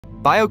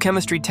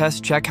Biochemistry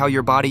tests check how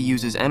your body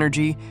uses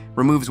energy,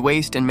 removes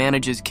waste, and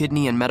manages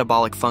kidney and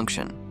metabolic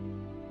function.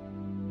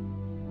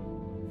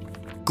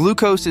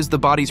 Glucose is the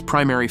body's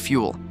primary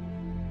fuel.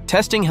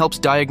 Testing helps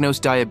diagnose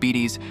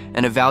diabetes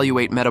and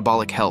evaluate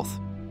metabolic health.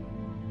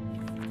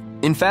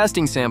 In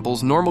fasting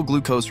samples, normal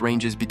glucose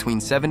ranges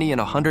between 70 and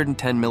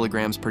 110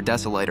 milligrams per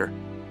deciliter.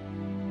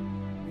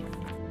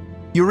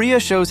 Urea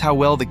shows how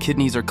well the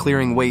kidneys are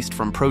clearing waste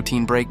from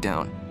protein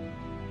breakdown.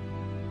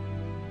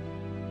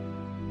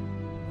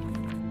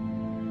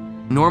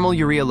 Normal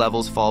urea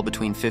levels fall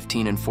between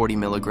 15 and 40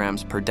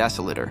 milligrams per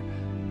deciliter.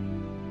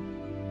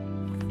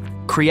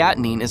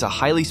 Creatinine is a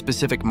highly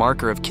specific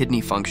marker of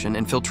kidney function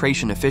and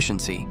filtration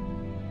efficiency.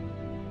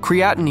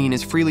 Creatinine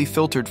is freely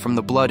filtered from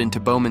the blood into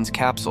Bowman's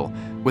capsule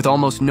with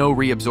almost no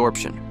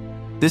reabsorption.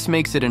 This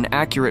makes it an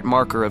accurate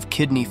marker of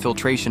kidney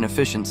filtration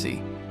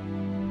efficiency.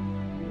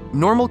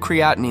 Normal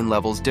creatinine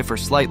levels differ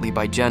slightly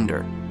by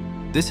gender.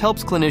 This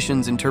helps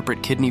clinicians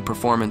interpret kidney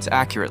performance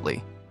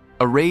accurately.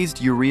 A raised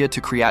urea to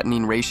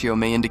creatinine ratio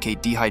may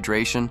indicate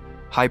dehydration,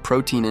 high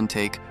protein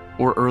intake,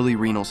 or early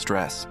renal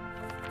stress.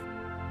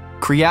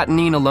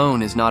 Creatinine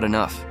alone is not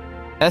enough.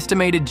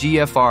 Estimated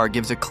GFR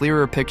gives a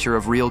clearer picture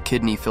of real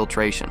kidney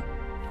filtration.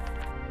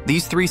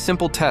 These three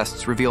simple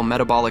tests reveal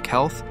metabolic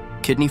health,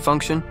 kidney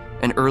function,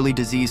 and early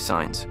disease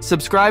signs.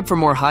 Subscribe for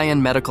more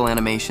high-end medical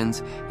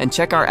animations and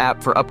check our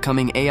app for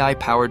upcoming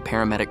AI-powered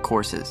paramedic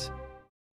courses.